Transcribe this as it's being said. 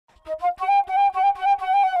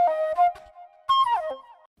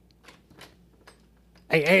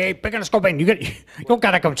Hey, Big and Scobain, you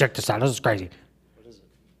gotta come check this out. This is crazy. What is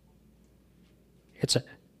it?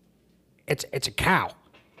 It's a cow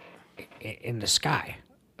in the sky,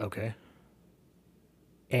 Okay.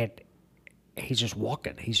 and he's just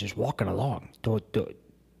walking. He's just walking along to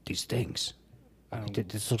these things.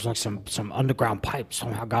 This looks like some underground pipe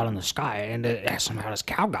somehow got in the sky, and somehow this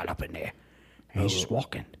cow got up in there, and he's just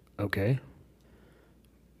walking. Okay.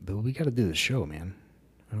 Bill, we got to do the show, man.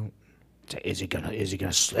 I don't. Is he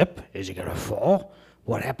gonna slip? Is he gonna fall?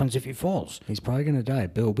 What happens if he falls? He's probably gonna die.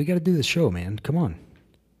 Bill, we got to do the show, man. Come on.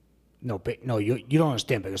 No, you don't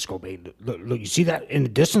understand, Big Scobain. Look, you see that in the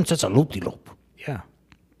distance? That's a loop-de-loop. Yeah.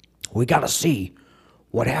 We gotta see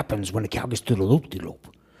what happens when the cow gets to the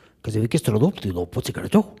loop-de-loop. Because if he gets to the loop-de-loop, what's he gonna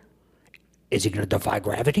do? Is he gonna defy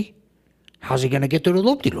gravity? How's he gonna get to the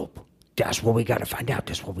loop-de-loop? That's what we gotta find out.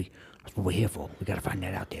 That's what we're here for. We gotta find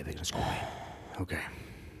that out there, Big Scobain. Okay.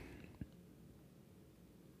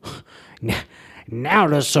 Now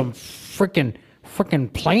there's some freaking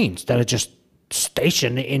planes that are just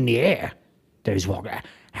stationed in the air that he's walking at.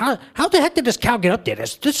 How the heck did this cow get up there?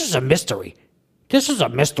 This is a mystery. This is a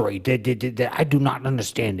mystery that I do not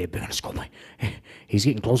understand there, Big Scobain. He's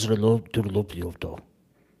getting closer to the loop-de-loop, though.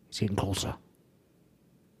 He's getting closer.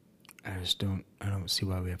 I don't see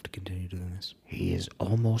why we have to continue doing this. He is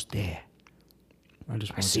almost there.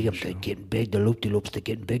 I See him. They're getting big. The loop-de-loops, they're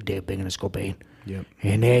getting big there, Big Scobain. Yep.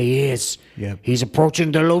 And there he is. Yep. He's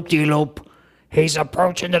approaching the loop-de-loop. He's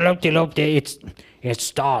approaching the loop-de-loop. It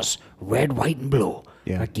stars red, white, and blue.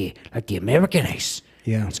 Yeah. Like the American ace.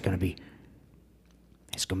 Yeah. It's gonna be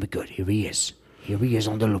good. Here he is. Here he is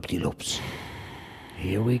on the loop-de-loops.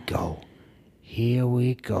 Here we go.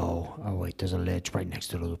 Oh wait, there's a ledge right next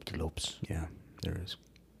to the loop-de-loops. Yeah, there is.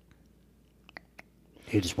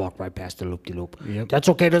 He just walked right past the loop-de-loop. Yep. That's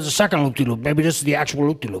okay. There's a second loop-de-loop. Maybe this is the actual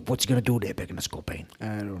loop-de-loop. What's he gonna do there, Big Scobain?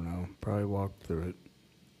 I don't know. Probably walk through it.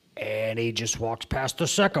 And he just walks past the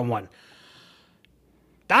second one.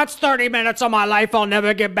 That's 30 minutes of my life I'll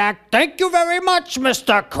never get back. Thank you very much,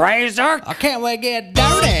 Mr. Krazer. I can't wait to get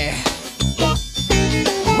dirty.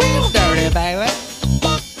 Real dirty, baby.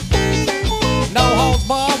 No holds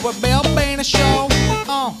barred with Bill being a show.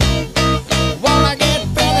 Wanna get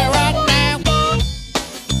filthy right now.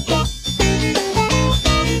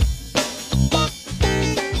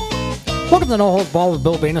 Welcome to No Holds Barred with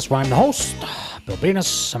Bill Venus, where I'm the host. Bill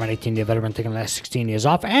Venus. I'm an 18-year veteran taking the last 16 years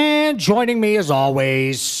off. And joining me, as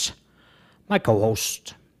always, my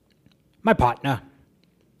co-host, my partner,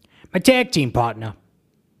 my tag team partner,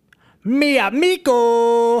 mi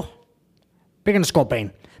amigo, Big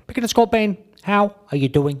Scobain. Big Scobain, how are you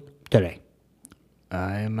doing today?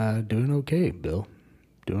 I'm doing okay, Bill.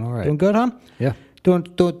 Doing all right. Doing good, huh? Yeah. Doing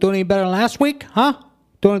any better than last week, huh?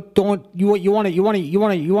 You want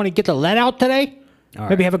to get the lead out today? All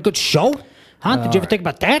Maybe right. have a good show, huh? Did you ever think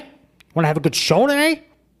about that? Want to have a good show today,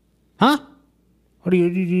 huh? Or do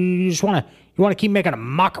you just want to keep making a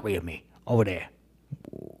mockery of me over there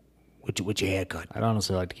with your haircut? I'd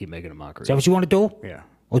honestly like to keep making a mockery. Is that what you want to do? Yeah.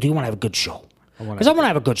 Or do you want to have a good show? wanna Because I want to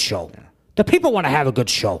have a good show. Yeah. The people want to have a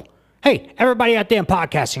good show. Hey, everybody out there in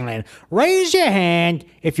podcasting land, raise your hand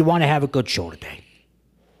if you want to have a good show today.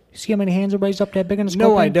 You see how many hands are raised up there, Big Scobain?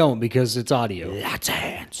 No, I don't, because it's audio. Lots of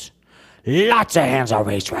hands. Lots of hands are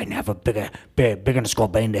raised right now for Big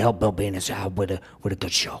Scobain to help Bill Venus out with a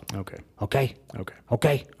good show. Okay. Okay? Okay.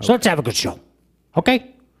 Okay? So let's have a good show.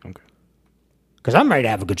 Okay? Okay. Because I'm ready to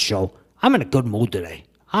have a good show. I'm in a good mood today.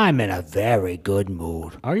 I'm in a very good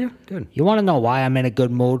mood. Are you? Good. You want to know why I'm in a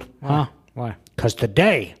good mood? Huh? Why? Because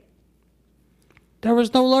today, there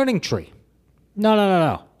is no learning tree.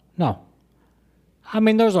 No. I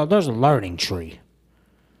mean, there's a learning tree.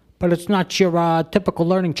 But it's not your typical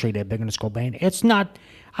learning tree there, Big Scobain. It's not.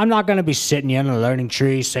 I'm not going to be sitting here in a learning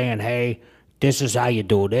tree saying, hey, this is how you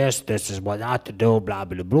do this is what not to do, blah,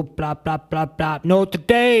 blah, blah, blah, blah, blah, blah. No,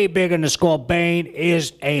 today, Big Scobain,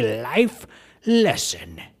 is a life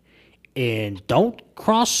lesson in don't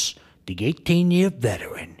cross the 18-year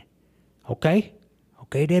veteran. Okay?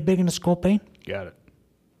 Okay there, Big Scobain? Got it.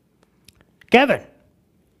 Kevin.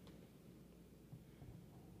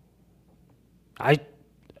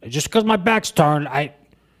 Just because my back's turned,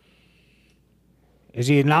 is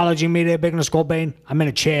he acknowledging me there, Big Scobain? I'm in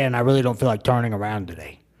a chair and I really don't feel like turning around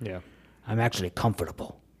today. Yeah. I'm actually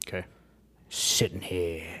comfortable Okay. sitting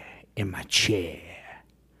here in my chair.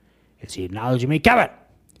 Is he acknowledging me? Kevin!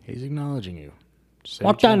 He's acknowledging you. Say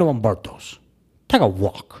Walk what you down to Umberto's. Take a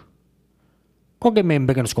walk. Go get me and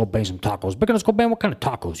Big Scobain some tacos. Big Scobain, what kind of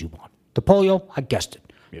tacos you want? The pollo? I guessed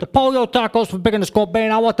it. Yeah. The pollo tacos for Big Scobain.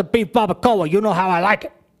 I want the beef barbacoa. You know how I like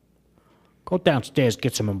it. Go downstairs,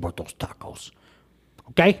 get some Umberto's tacos.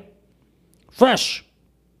 Okay? Fresh.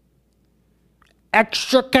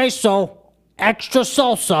 Extra queso. Extra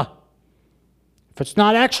salsa. If it's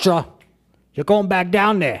not extra, you're going back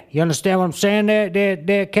down there. You understand what I'm saying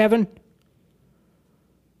there, Kevin?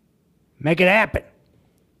 Make it happen.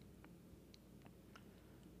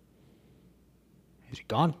 Is he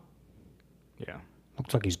gone? Yeah,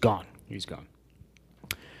 Looks like he's gone. he's gone.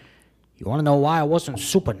 You want to know why I wasn't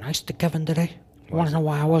super nice to Kevin today? You want to know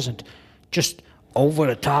why I wasn't just over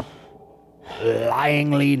the top,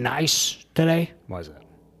 lyingly nice today? Why is that?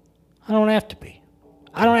 I don't have to be.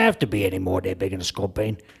 I don't have to be anymore there, big in the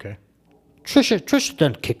Scorpion. Okay. Trisha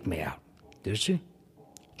done kicked me out. Did she?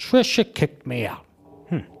 Trisha kicked me out.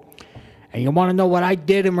 And you want to know what I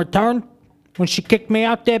did in return when she kicked me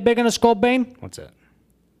out there, big in the Scorpion? What's that?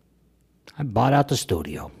 I bought out the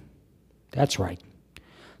studio. That's right.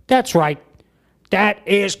 That's right. That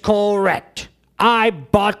is correct. I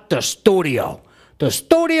bought the studio. The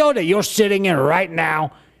studio that you're sitting in right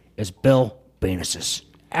now is Bill Venus's.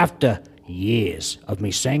 After years of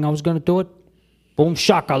me saying I was going to do it, boom,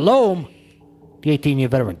 shaka-loom, the 18-year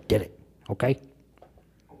veteran did it, okay?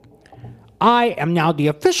 I am now the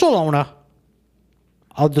official owner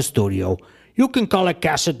of the studio. You can call it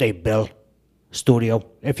Casa de Bill Studio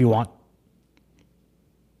if you want.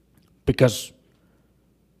 Because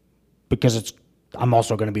I'm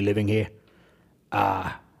also going to be living here.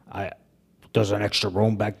 There's an extra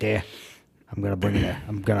room back there. I'm gonna bring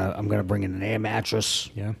in an air mattress.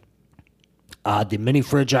 Yeah. The mini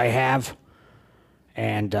fridge I have,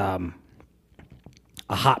 and a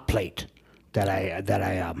hot plate that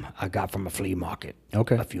I got from a flea market.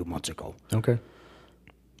 Okay. A few months ago. Okay.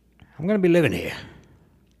 I'm gonna be living here,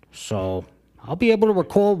 so I'll be able to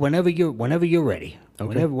record whenever you're ready.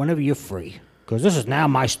 Okay. Whenever you're free, because this is now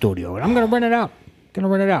my studio, and I'm gonna rent it out.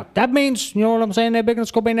 That means, you know what I'm saying there, Big and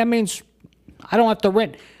Scorpion? That means I don't have to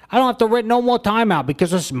rent. I don't have to rent no more time out because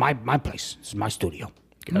this is my place. This is my studio.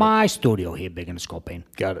 My studio here, Big and Scorpion.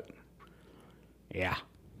 Got it. Yeah.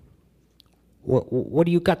 What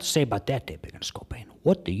do you got to say about that there, Big and Scorpion?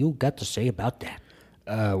 What do you got to say about that?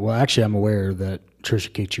 Well, actually, I'm aware that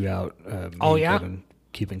Trisha kicked you out. Me Oh, and yeah? Kevin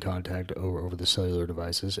keep in contact over the cellular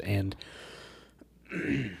devices, and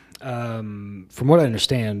from what I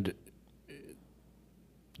understand,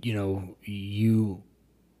 you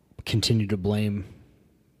continue to blame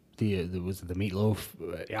the meatloaf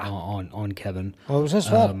on Kevin. Well, it was his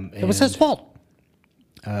fault. It was his fault.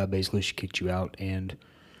 Basically, she kicked you out, and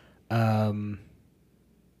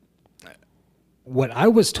what I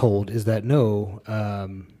was told is that no,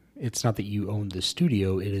 it's not that you own the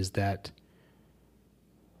studio. It is that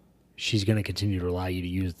she's going to continue to allow you to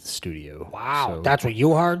use the studio. Wow, So that's what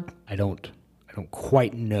you heard? I don't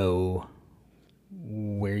quite know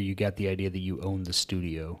where you got the idea that you own the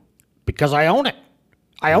studio. Because I own it.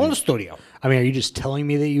 I own the studio. I mean, are you just telling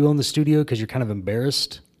me that you own the studio because you're kind of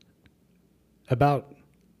embarrassed about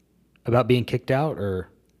being kicked out, or?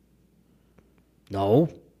 No,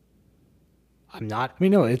 I'm not. I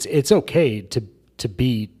mean, no, it's okay to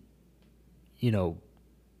be,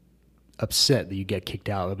 upset that you get kicked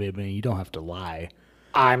out. I mean, you don't have to lie.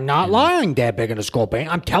 I'm not lying there, Big in the Scorpion.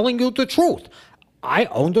 I'm telling you the truth. I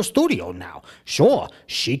own the studio now. Sure,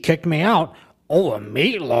 she kicked me out over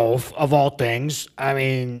meatloaf, of all things. I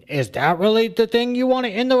mean, is that really the thing you want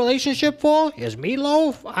to end the relationship for? Is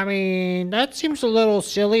meatloaf? I mean, that seems a little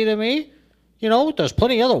silly to me. There's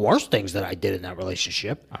plenty of other worse things that I did in that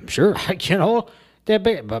relationship. I'm sure. They're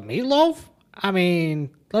big, but meatloaf? I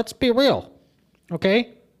mean, let's be real,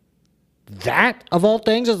 okay? That, of all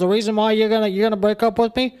things, is the reason why you're gonna break up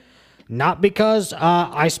with me? Not because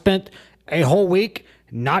I spent a whole week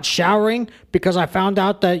not showering because I found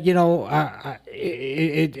out that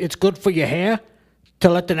it's good for your hair to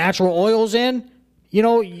let the natural oils in.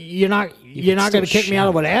 You're not gonna kick me out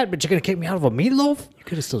over that, but you're gonna kick me out over meatloaf. You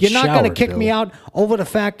could have still You're not gonna showered, kick Bill. me out over the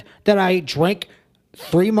fact that I drank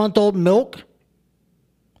 3-month-old milk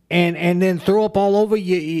and then threw up all over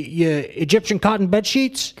your Egyptian cotton bed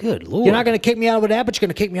sheets. Good Lord. You're not gonna kick me out over that, but you're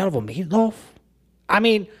gonna kick me out over meatloaf. I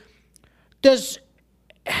mean,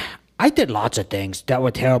 I did lots of things that were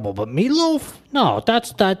terrible, but meatloaf? No,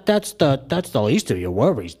 that's the least of your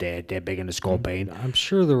worries there, Big in the Scorpion. I'm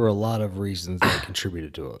sure there were a lot of reasons that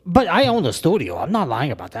contributed to it. But I own the studio. I'm not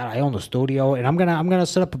lying about that. I own the studio, and I'm gonna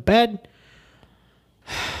set up a bed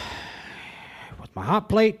with my hot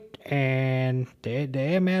plate and the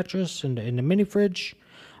air mattress and the mini fridge.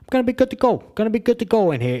 I'm gonna be good to go. Gonna be good to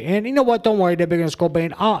go in here. And you know what? Don't worry, Big in the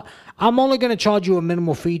Scorpion. I'm only gonna charge you a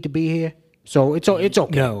minimal fee to be here. So it's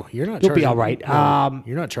okay. No, you're not. You'll be charging- all right. no,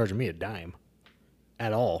 you're not charging me a dime.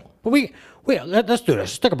 at all. But let's do this.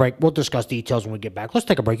 Let's take a break. We'll discuss details when we get back. Let's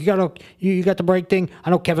take a break. You got the break thing? I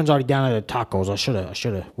know Kevin's already down at the tacos. I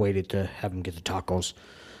should have waited to have him get the tacos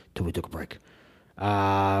till we took a break.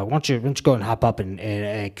 Why don't you go ahead and hop up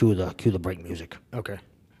and cue the break music? Okay.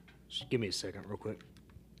 Just give me a second real quick.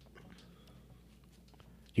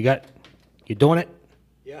 You doing it?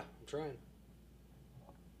 Yeah, I'm trying.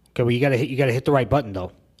 Okay, well you gotta hit the right button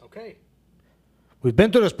though. Okay. We've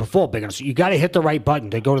been through this before, Big Uns. You gotta hit the right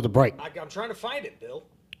button to go to the break. I'm trying to find it, Bill.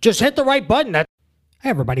 Just hit the right button. Hey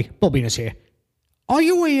everybody, Bill Venus here. Are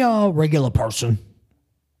you a regular person?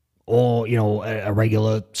 Or, a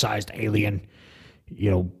regular sized alien,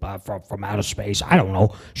 from outer space? I don't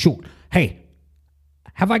know. Shoot. Hey,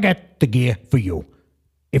 have I got the gear for you?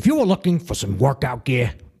 If you were looking for some workout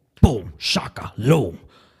gear, boom, shaka, loom.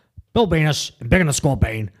 Bill Venus and Big Underscore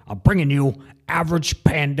Bane are bringing you Average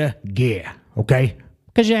Panda gear, okay?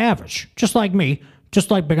 Because you're average, just like me,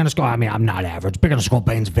 just like Big Underscore. I mean, I'm not average. Big Underscore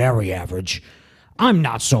Bane's very average. I'm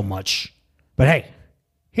not so much. But hey,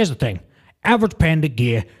 here's the thing.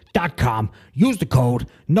 AveragePandaGear.com. Use the code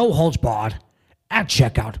NOHOLDSBARRED at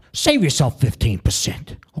checkout. Save yourself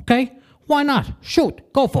 15%, okay? Why not?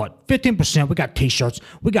 Shoot, go for it. 15%. We got t-shirts.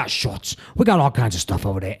 We got shorts. We got all kinds of stuff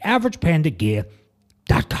over there.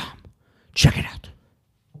 AveragePandaGear.com. Check it out.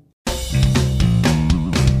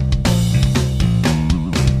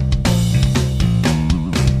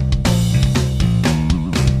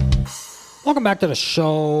 Welcome back to the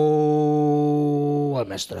show. I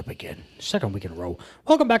messed it up again. Second week in a row.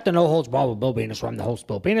 Welcome back to No Holds Barred with Bill Venus, where I'm the host,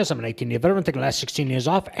 Bill Venus. I'm an 18-year veteran, taking the last 16 years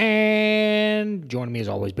off, and joining me as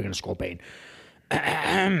always, Big Underscore Bane.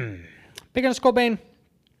 Big Underscore Bane.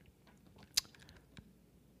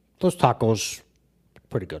 Those tacos,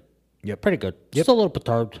 pretty good. Yep. Pretty good. Yep. Still a little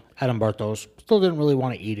perturbed at Umberto's. Still didn't really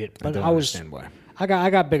want to eat it, but I understand why. I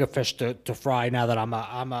got bigger fish to fry now that I'm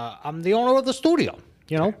the owner of the studio.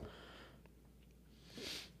 You know.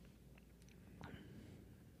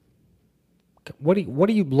 What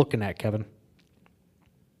are you looking at, Kevin?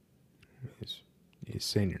 He's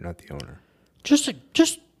saying you're not the owner. Just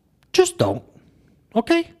don't.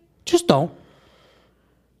 Okay? Just don't.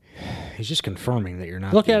 He's just confirming that you're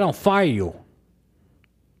not. Look, I don't fire you.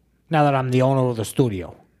 Now that I'm the owner of the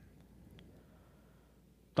studio.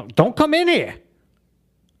 Don't come in here.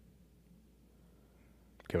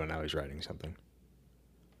 Okay, well, now he's writing something.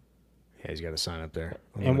 Yeah, he's got a sign up there.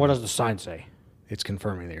 And what does the sign say? It's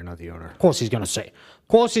confirming that you're not the owner. Of course he's gonna say.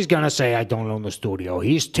 I don't own the studio.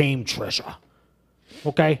 He's Team Trisha.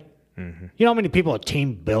 Okay? Mm-hmm. You know how many people are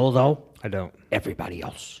Team Bill, though? I don't. Everybody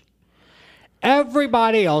else.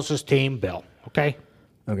 Everybody else is Team Bill. Okay?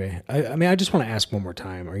 Okay. I mean, I just want to ask one more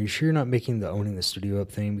time. Are you sure you're not making the owning the studio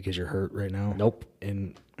up thing because you're hurt right now? Nope.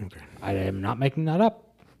 Okay. I am not making that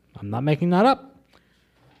up. I'm not making that up.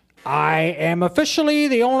 I am officially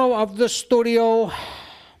the owner of the studio.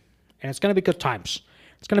 And it's going to be good times.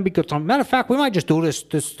 It's going to be good times. Matter of fact, we might just do this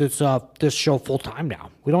show full time now.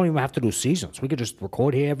 We don't even have to do seasons. We could just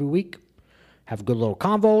record here every week, have good little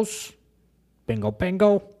convos, bingo.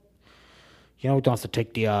 We don't have to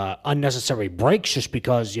take the unnecessary breaks just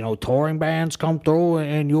because touring bands come through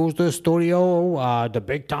and use the studio. The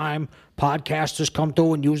big time podcasters come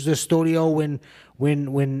through and use the studio when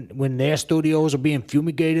their studios are being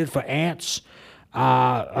fumigated for ants.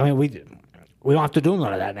 We don't have to do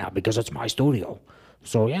none of that now because it's my studio.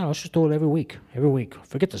 So, yeah, let's just do it every week. Every week.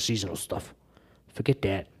 Forget the seasonal stuff. Forget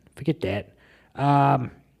that.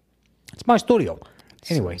 It's my studio.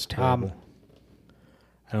 Anyway. It's terrible.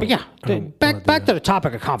 But, yeah, back to the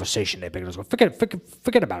topic of conversation there, Big.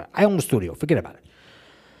 Forget about it. I own the studio. Forget about it.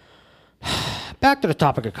 Back to the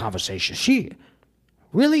topic of conversation.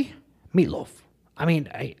 Really? Meatloaf. I mean,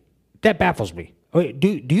 that baffles me. Wait,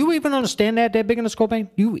 do you even understand that Big in the scope, man?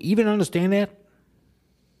 Do you even understand that?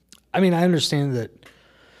 I mean, I understand that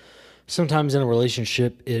sometimes in a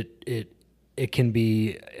relationship, it can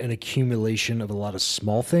be an accumulation of a lot of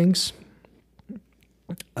small things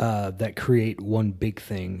that create one big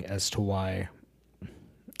thing as to why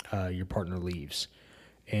your partner leaves.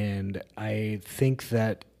 And I think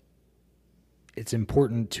that it's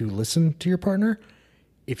important to listen to your partner.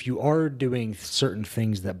 If you are doing certain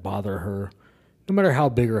things that bother her, no matter how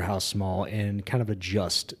big or how small, and kind of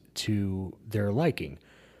adjust to their liking.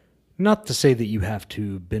 Not to say that you have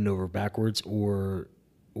to bend over backwards or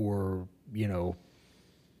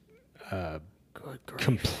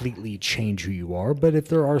completely change who you are, but if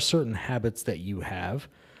there are certain habits that you have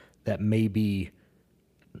that maybe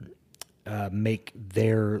make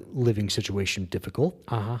their living situation difficult,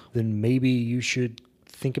 then maybe you should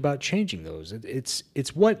think about changing those. It's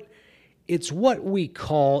it's what we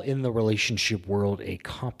call in the relationship world a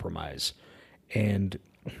compromise. And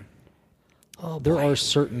there are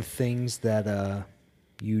certain things that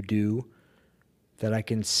you do that I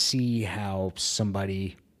can see how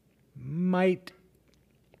somebody might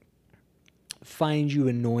find you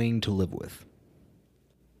annoying to live with.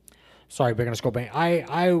 Sorry, Big and Scope.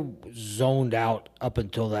 I zoned out up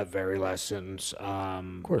until that very last sentence.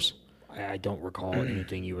 Of course. I don't recall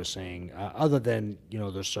anything you were saying, other than, you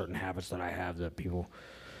know, there's certain habits that I have that people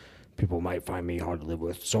might find me hard to live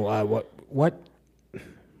with. So what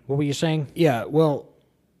were you saying? Yeah, well,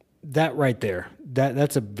 that right there,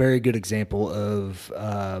 that's a very good example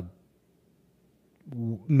of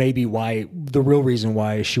maybe why the real reason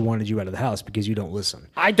why she wanted you out of the house, because you don't listen.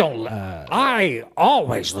 I don't. I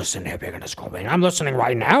always listen here, Big and Scope. I'm listening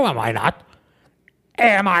right now. Am I not?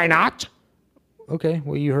 Am I not? Okay,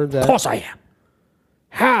 well, you heard that. Of course I am.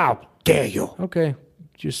 How dare you? Okay,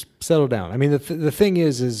 just settle down. I mean, the thing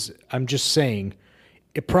is I'm just saying,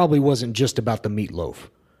 it probably wasn't just about the meatloaf.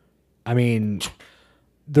 I mean,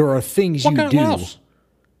 there are things you do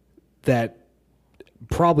that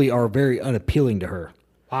probably are very unappealing to her.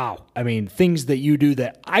 Wow. I mean, things that you do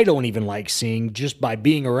that I don't even like seeing just by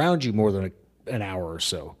being around you more than an hour or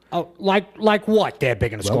so. Oh, like what there,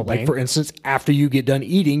 Big and Scope? Like, for instance, after you get done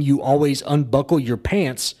eating, you always unbuckle your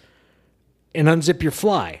pants and unzip your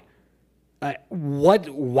fly. What?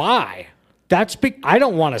 Why? I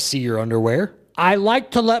don't want to see your underwear. I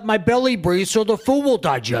like to let my belly breathe so the food will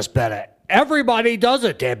digest better. Everybody does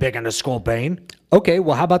it there, Big and Scope. Okay,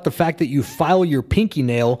 well, how about the fact that you file your pinky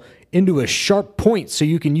nail into a sharp point so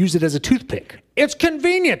you can use it as a toothpick? It's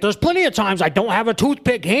convenient. There's plenty of times I don't have a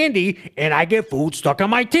toothpick handy and I get food stuck in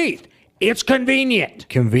my teeth. It's convenient.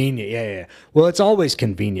 Convenient, yeah. Well, it's always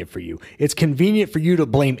convenient for you. It's convenient for you to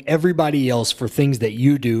blame everybody else for things that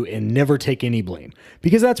you do and never take any blame.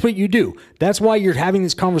 Because that's what you do. That's why you're having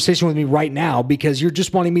this conversation with me right now, because you're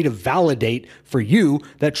just wanting me to validate for you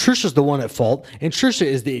that Trisha's the one at fault and Trisha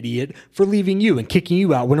is the idiot for leaving you and kicking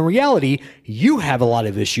you out, when in reality, you have a lot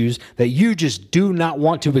of issues that you just do not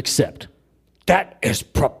want to accept. That is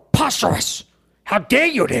preposterous. How dare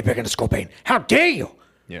you there, Big and Scope? How dare you?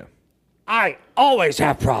 Yeah. I always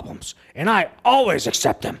have problems, and I always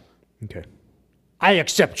accept them. Okay. I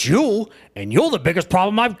accept you, and you're the biggest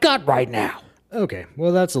problem I've got right now. Okay.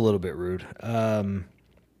 Well, that's a little bit rude.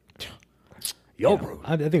 You're rude.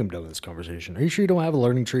 I think I'm done with this conversation. Are you sure you don't have a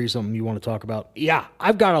learning tree, something you want to talk about? Yeah,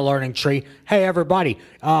 I've got a learning tree. Hey, everybody,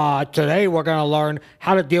 today we're going to learn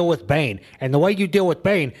how to deal with Bane. And the way you deal with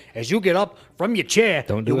Bane is you get up from your chair,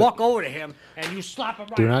 you walk over to him, and you slap him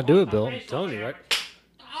right. Do not do it, my Bill. face I'm telling you, right?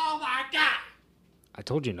 Oh, my God. I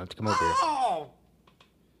told you not to come over here. Oh,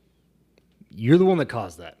 You're the one that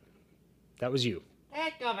caused that. That was you.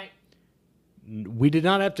 heck of it. We did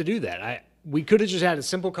not have to do that. We could have just had a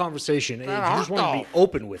simple conversation. If you just wanted to be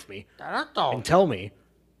open with me and tell me.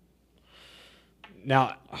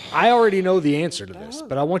 Now, I already know the answer to this,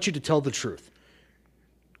 but I want you to tell the truth.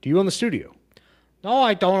 Do you own the studio? No,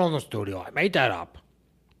 I don't own the studio. I made that up.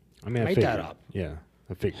 I mean, I made figured. that up. Yeah,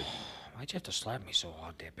 I figured. Why'd you have to slap me so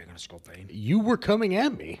hard there, Big and Scope? You were coming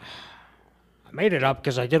at me. I made it up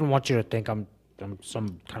because I didn't want you to think I'm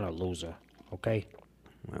some kind of loser, okay?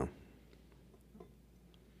 Well,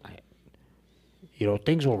 you know,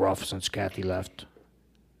 things were rough since Kathy left,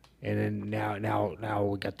 and then now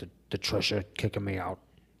we got the Trisha kicking me out.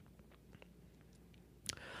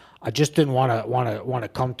 I just didn't want to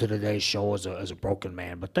come to today's show as a broken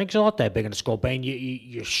man. But thanks a lot, there, Big and Scope.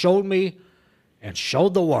 You showed me and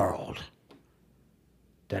showed the world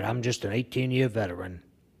that I'm just an 18-year veteran,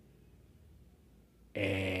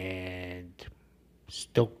 and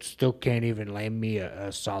still can't even land me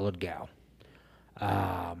a solid gal.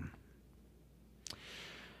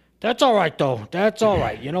 That's all right though. That's all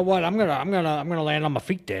right. You know what? I'm gonna land on my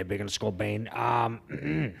feet there, Big and Skull Bane.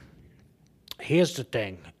 Here's the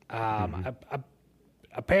thing.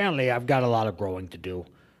 Apparently, I've got a lot of growing to do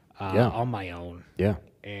on my own. yeah.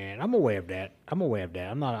 And I'm aware of that. I'm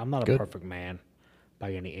not Good. a perfect man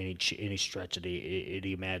by any stretch of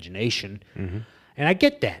the imagination. And I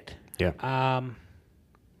get that. Yeah.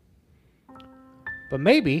 But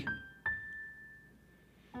maybe,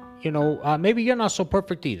 maybe you're not so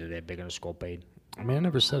perfect either there, Big and Skull Bane. I mean, I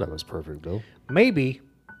never said I was perfect, Bill. Maybe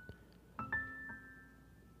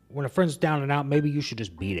when a friend's down and out, maybe you should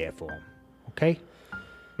just be there for him, okay?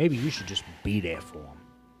 Maybe you should just be there for him.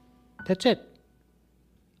 That's it.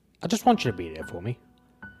 I just want you to be there for me.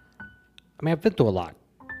 I mean, I've been through a lot.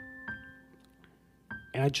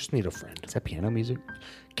 And I just need a friend. Is that piano music?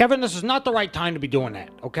 Kevin, this is not the right time to be doing that,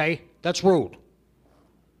 okay? That's rude.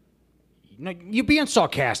 No, you're being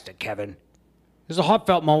sarcastic, Kevin. There's a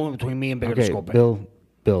heartfelt moment between me and Bigger Okay, Scorpion.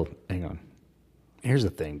 Bill, hang on. Here's the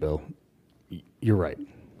thing, Bill. You're right.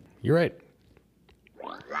 You're right.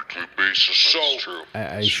 Weekly basis, so true.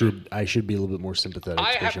 I should be a little bit more sympathetic.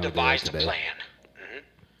 I have especially on a day like devised a today. plan.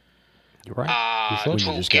 You're right. When To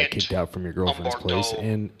you just got get kicked out from your girlfriend's place, Umberto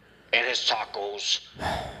and and his tacos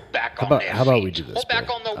back How on about- their how about feet. we do this, Well, back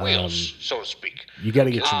Bill? on their wheels, so to speak. you got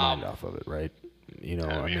to get your mind off of it, right? You know,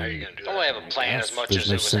 I mean, How you gonna do Don't that? have a plan as much there's as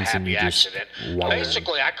no it was a sense in happy you just accident. wallowing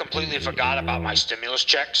Basically, I completely forgot about my stimulus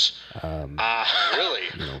checks. Really?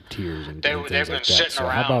 you know, tears and, They- and they've things been like that. sitting So how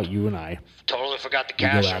around. about you and I? Totally forgot to We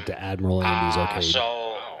cash go them. out to Admiral Andy's arcade.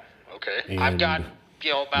 So Okay. I've got, and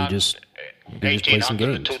about we just play some $1,800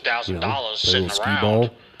 games. to $2,000 play a sitting little skee around. ball,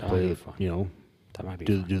 That might play, be fun. you know, That might be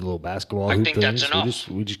do fun. the little basketball I hoop think that's things. enough.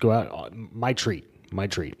 We just go out. My treat.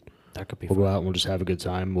 That could be We'll fun. go out and we'll just have a good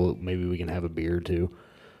time. Maybe we can have a beer too.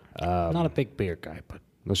 I'm not a big beer guy, but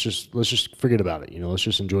Let's just forget about it. You know, let's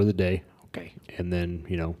just enjoy the day, okay. and then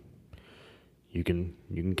you can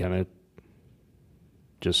kind of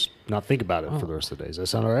just not think about it for the rest of the day. Does that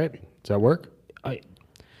sound all right? Does that work?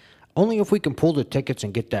 Only if we can pull the tickets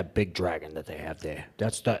and get that big dragon that they have there.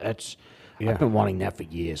 That's Yeah. I've been wanting that for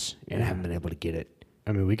years and I haven't been able to get it.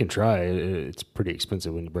 I mean, we can try. It's pretty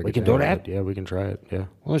expensive when you break We it can down. do that? but Yeah, we can try it. Yeah.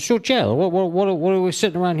 Well, shoot, yeah. What are we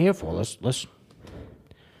sitting around here for? Let's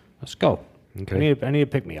go. Okay. I need to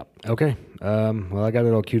pick me up. Okay. Well, I got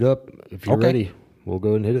it all queued up. If you're Okay. ready, we'll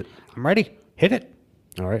go and hit it. I'm ready. Hit it.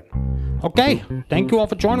 All right. Okay, thank you all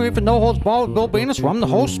for joining me for No Holds Barred with Bill Venus. Where I'm the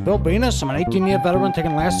host, Bill Venus. I'm an 18-year veteran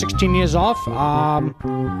taking the last 16 years off. I'm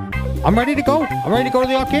ready to go. I'm ready to go to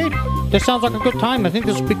the arcade. This sounds like a good time. I think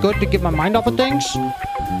this will be good to get my mind off of things.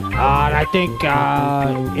 And I think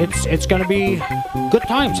it's going to be good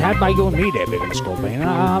times had by you and me there, Big and Scorpion.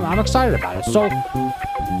 I'm excited about it. So,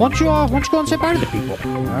 why don't you go and say bye to the people?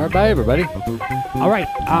 All right. Bye, everybody. All right.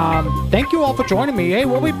 Thank you all for joining me. Hey,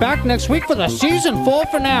 we'll be back next week for the season 4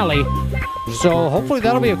 finale. So hopefully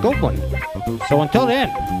that'll be a good one. So until then,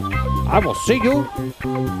 I will see you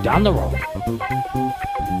down the road.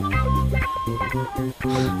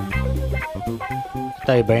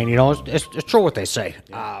 Tell you, Bane, it's true what they say.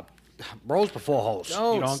 Bros before hoes. You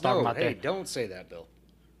know what I'm talking about there? don't say that, Bill.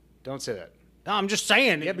 Don't say that. No, I'm just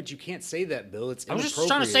saying. Yeah, but you can't say that, Bill. It's I'm just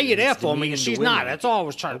trying to say you're there for me, and she's not. That's all I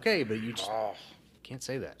was trying to. Okay, but you just can't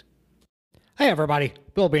say that. Hey everybody,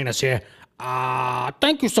 Bill Venus here.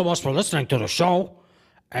 Thank you so much for listening to the show.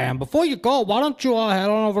 And before you go, why don't you head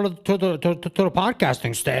on over to the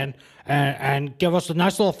podcasting stand and give us a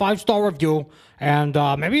nice little 5-star review and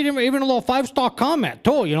maybe even a little 5-star comment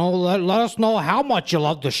too. You know, let us know how much you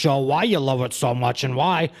love the show, why you love it so much, and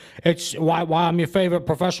why I'm your favorite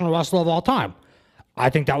professional wrestler of all time. I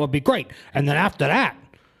think that would be great. And then after that,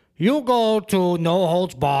 you go to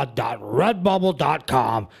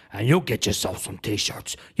noholdsbarred.redbubble.com and you get yourself some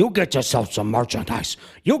t-shirts. You get yourself some merchandise.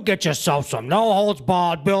 You get yourself some No Holds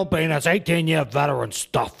Barred Bill Venus 18-year veteran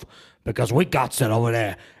stuff. Because we got it over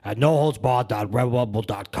there at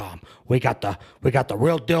noholdsbarred.redbubble.com. We got the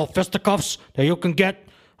real deal fisticuffs that you can get.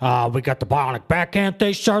 We got the Bionic Backhand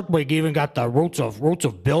t-shirt. We even got the Roots of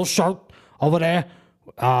Bill shirt over there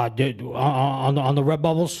on the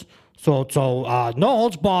Redbubbles. So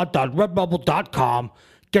noholdsbarred.redbubble.com.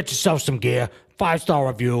 Get yourself some gear. 5-star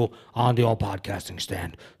review on the old podcasting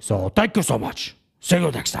stand. So thank you so much. See you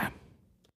next time.